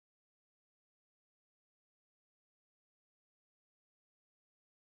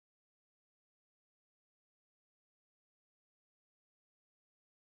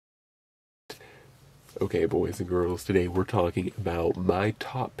Okay, boys and girls, today we're talking about my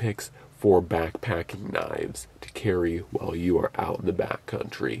top picks for backpacking knives to carry while you are out in the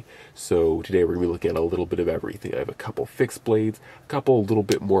backcountry. So today we're going to be looking at a little bit of everything. I have a couple fixed blades, a couple a little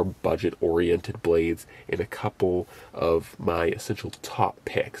bit more budget-oriented blades, and a couple of my essential top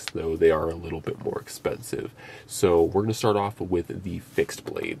picks, though they are a little bit more expensive. So we're going to start off with the fixed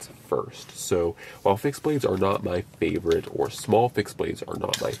blades first. So while fixed blades are not my favorite, or small fixed blades are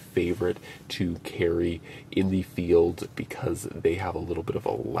not my favorite to carry in the field because they have a little bit of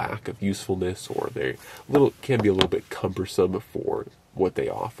a lack of usefulness, or they can be a little bit cumbersome for what they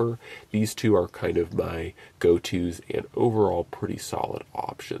offer. These two are kind of my go-tos and overall pretty solid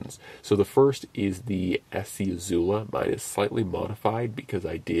options. So the first is the SC Izula. Mine is slightly modified because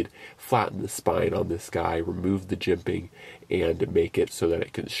I did flatten the spine on this guy, remove the jimping, and make it so that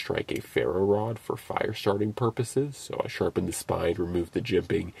it can strike a ferro rod for fire starting purposes. So I sharpened the spine, removed the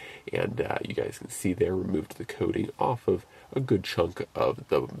jimping, and you guys can see there, removed the coating off of a good chunk of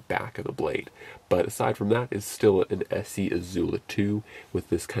the back of the blade. But aside from that, it's still an SC Izula 2 with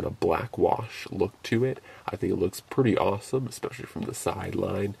this kind of black wash look to it. I think it looks pretty awesome, especially from the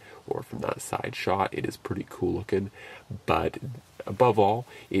sideline or from that side shot. It is pretty cool looking. But above all,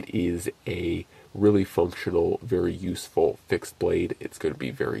 it is a really functional, very useful fixed blade. It's going to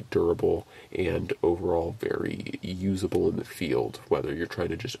be very durable and overall very usable in the field, whether you're trying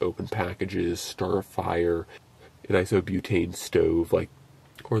to just open packages, start a fire, an isobutane stove,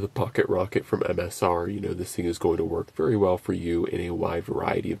 or the pocket rocket from MSR. This thing is going to work very well for you in a wide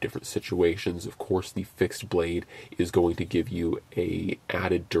variety of different situations. Of course, the fixed blade is going to give you a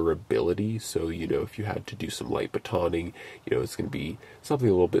added durability. So, if you had to do some light batoning, it's going to be something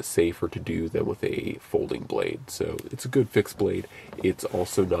a little bit safer to do than with a folding blade. So it's a good fixed blade. It's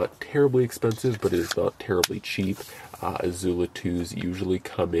also not terribly expensive, but it is not terribly cheap. Izula 2s usually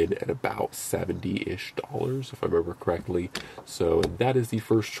come in at about $70-ish, if I remember correctly. So that is the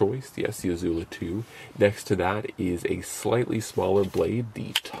first choice, the SC Izula 2. Next to that is a slightly smaller blade,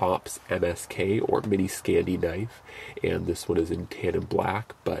 the Tops MSK, or Mini Scandi knife. And this one is in tan and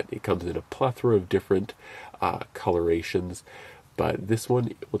black, but it comes in a plethora of different colorations. But this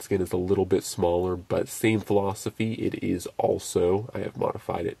one, once again, is a little bit smaller, but same philosophy. It is also, I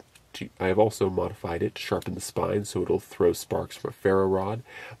have also modified it to sharpen the spine so it'll throw sparks from a ferro rod.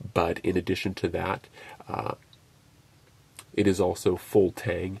 But in addition to that, it is also full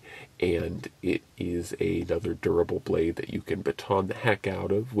tang, and it is another durable blade that you can baton the heck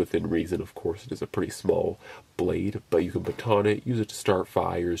out of, within reason. Of course, it is a pretty small blade, but you can baton it, use it to start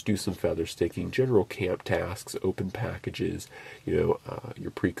fires, do some feather sticking, general camp tasks, open packages, your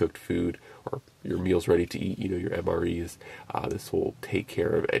pre-cooked food, or your meals ready to eat, your MREs. This will take care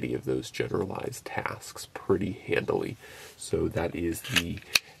of any of those generalized tasks pretty handily. So that is the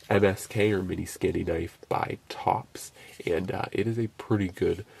MSK, or Mini Scandi knife, by Tops, and it is a pretty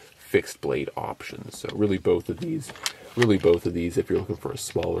good fixed blade option. So really both of these, if you're looking for a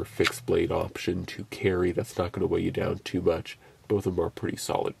smaller fixed blade option to carry that's not going to weigh you down too much, both of them are pretty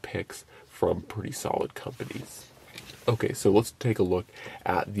solid picks from pretty solid companies. Okay, so let's take a look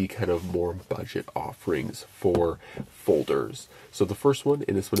at the kind of more budget offerings for folders. So the first one,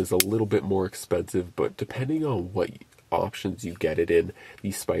 and this one is a little bit more expensive, but depending on what options you get it in, the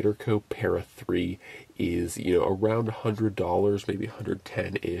Spyderco Para 3 is around $100, maybe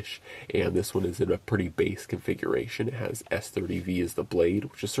 $110-ish, and this one is in a pretty base configuration. It has S30V as the blade,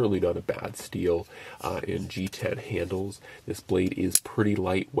 which is certainly not a bad steel, and G10 handles. This blade is pretty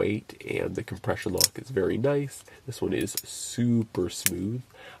lightweight, and the compression lock is very nice. This one is super smooth.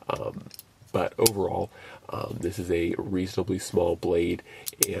 But overall, this is a reasonably small blade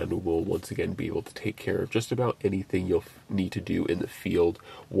and will once again be able to take care of just about anything you'll need to do in the field.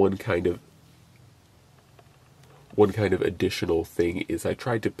 One kind of additional thing is I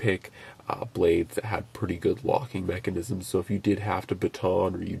tried to pick blades that had pretty good locking mechanisms. So if you did have to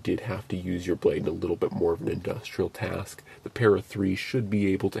baton, or you did have to use your blade in a little bit more of an industrial task, the Para 3 should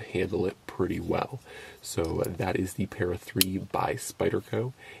be able to handle it pretty well. So that is the Para 3 by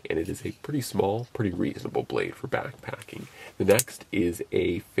Spyderco, and it is a pretty small, pretty reasonable blade for backpacking. The next is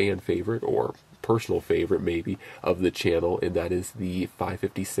a fan favorite, or personal favorite maybe, of the channel, and that is the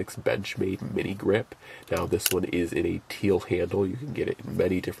 556 Benchmade Mini Grip. Now this one is in a teal handle. You can get it in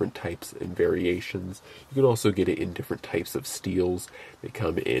many different types and variations. You can also get it in different types of steels. They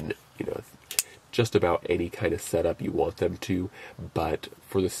come in, just about any kind of setup you want them to, but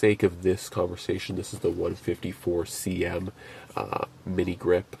for the sake of this conversation, this is the 154 cm mini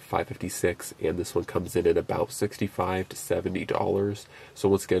grip 556, and this one comes in at about $65 to $70. So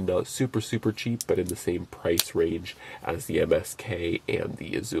once again, not super cheap, but in the same price range as the MSK and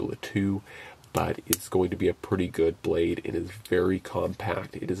the Izula 2. but it's going to be a pretty good blade. It is very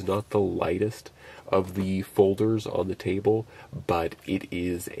compact. It is not the lightest of the folders on the table, but it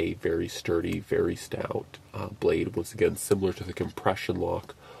is a very sturdy, very stout blade. Once again, similar to the compression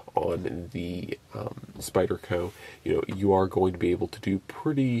lock on the Spyderco, you are going to be able to do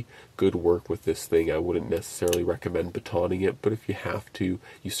pretty good work with this thing. I wouldn't necessarily recommend batoning it, but if you have to,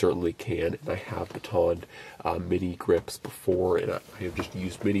 you certainly can. And I have batoned mini grips before, and I have just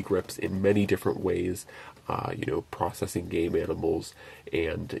used mini grips in many different ways, processing game animals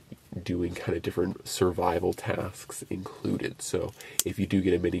and doing kind of different survival tasks included. So if you do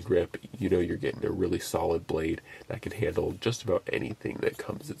get a mini grip, you're getting a really solid blade that can handle just about anything that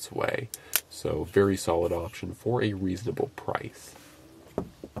comes its way. So very solid option for a reasonable price.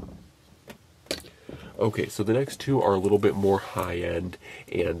 Okay, so the next two are a little bit more high-end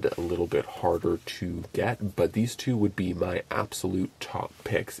and a little bit harder to get, but these two would be my absolute top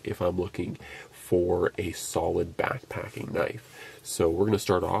picks if I'm looking for a solid backpacking knife. So we're going to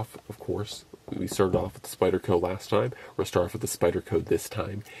start off, of course, we started off with the Spyderco last time. We're going to start off with the Spyderco this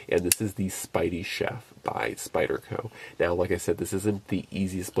time, and this is the Spydie Chef by Spyderco. Now, like I said, this isn't the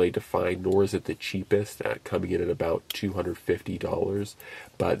easiest blade to find, nor is it the cheapest, coming in at about $250,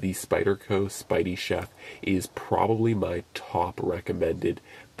 but the Spyderco Spydie Chef is probably my top recommended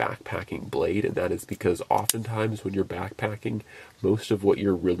backpacking blade, and that is because oftentimes when you're backpacking, most of what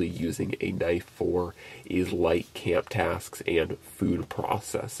you're really using a knife for is light camp tasks and food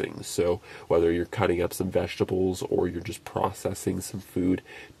processing. So whether you're cutting up some vegetables or you're just processing some food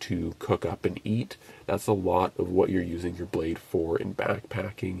to cook up and eat, that's a lot of what you're using your blade for in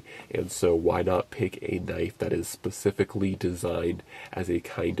backpacking. And so why not pick a knife that is specifically designed as a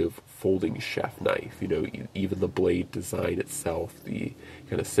kind of folding chef knife? Even the blade design itself, the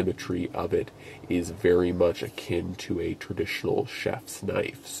kind of symmetry of it is very much akin to a traditional chef's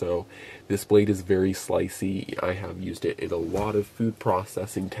knife. So this blade is very slicey. I have used it in a lot of food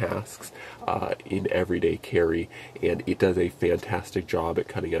processing tasks in everyday carry, and it does a fantastic job at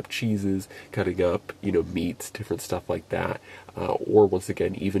cutting up cheeses, cutting up meats, different stuff like that, or once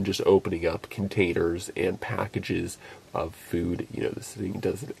again, even just opening up containers and packages of food. This thing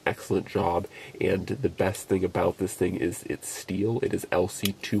does an excellent job, and the best thing about this thing is its steel. It is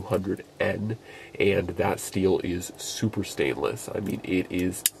LC200N, and that steel is super stainless. I mean, it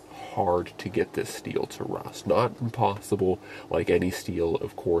is hard to get this steel to rust. Not impossible. Like any steel,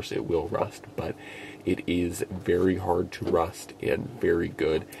 of course, it will rust, but it is very hard to rust and very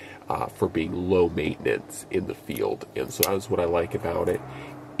good for being low maintenance in the field. And so that's what I like about it.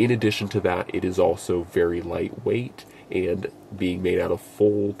 In addition to that, it is also very lightweight, and being made out of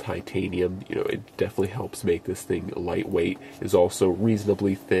full titanium, it definitely helps make this thing lightweight. It is also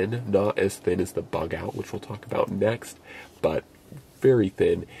reasonably thin, not as thin as the Bug Out, which we'll talk about next, but very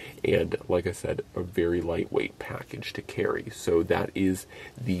thin, and like I said, a very lightweight package to carry. So that is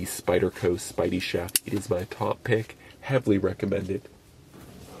the Spyderco Spydie Chef. It is my top pick, heavily recommended.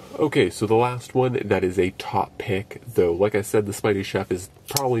 Okay, so the last one that is a top pick, though, like I said, the Spydie Chef is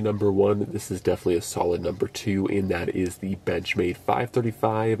probably number one. This is definitely a solid number two, and that is the Benchmade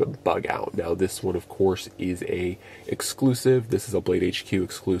 535 Bug Out. Now, this one, of course, is a exclusive. This is a Blade HQ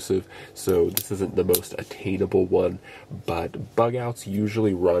exclusive, so this isn't the most attainable one, but Bug Outs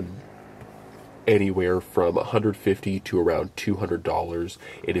usually run anywhere from $150 to around $200,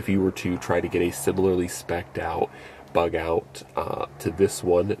 and if you were to try to get a similarly spec'd out Bug Out to this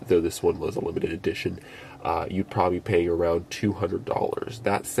one, though this one was a limited edition, you'd probably be paying around $200.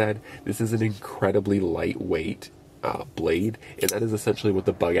 That said, this is an incredibly lightweight blade, and that is essentially what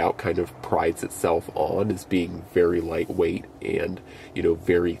the Bug Out kind of prides itself on, is being very lightweight and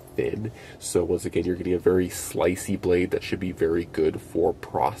very thin. So once again, you're getting a very slicey blade that should be very good for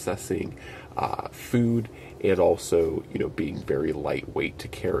processing food, and also, being very lightweight to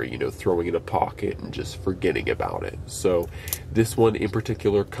carry, throwing in a pocket and just forgetting about it. So this one in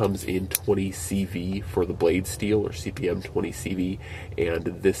particular comes in 20 CV for the blade steel, or CPM 20 CV, and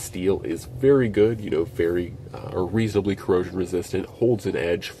this steel is very good, very reasonably corrosion resistant, holds an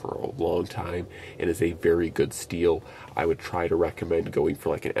edge for a long time, and is a very good steel. I would try to recommend going for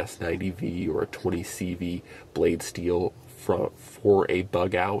like an S90V or a 20 CV blade steel for a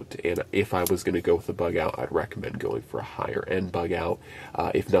Bug Out, and if I was going to go with a Bug Out, I'd recommend going for a higher end Bug Out.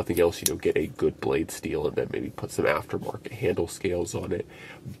 If nothing else, get a good blade steel and then maybe put some aftermarket handle scales on it.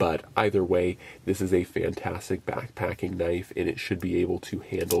 But either way, this is a fantastic backpacking knife, and it should be able to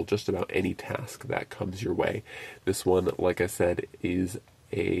handle just about any task that comes your way. This one, like I said, is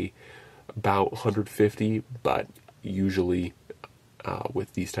about $150, but usually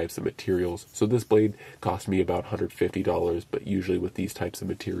with these types of materials. So this blade cost me about $150, but usually with these types of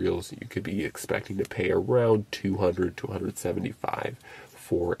materials, you could be expecting to pay around $200 to $175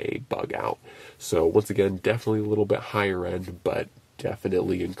 for a bug out. So once again, definitely a little bit higher end, but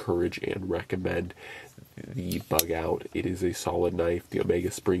definitely encourage and recommend the bug out. It is a solid knife. The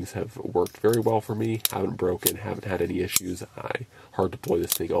Omega springs have worked very well for me. Haven't broken, haven't had any issues. I hard deploy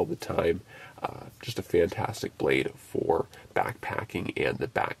this thing all the time. Just a fantastic blade for backpacking and the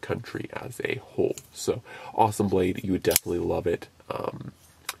backcountry as a whole. So awesome blade. You would definitely love it.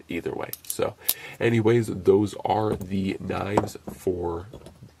 Either way. So anyways, those are the knives for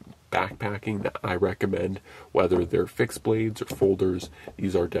backpacking that I recommend, whether they're fixed blades or folders.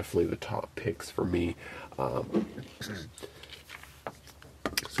 These are definitely the top picks for me.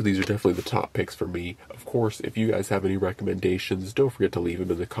 So these are definitely the top picks for me. Of course, if you guys have any recommendations, don't forget to leave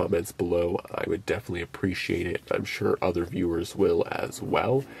them in the comments below. I would definitely appreciate it. I'm sure other viewers will as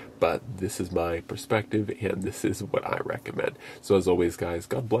well, but this is my perspective and this is what I recommend. So as always, guys,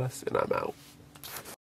 God bless, and I'm out.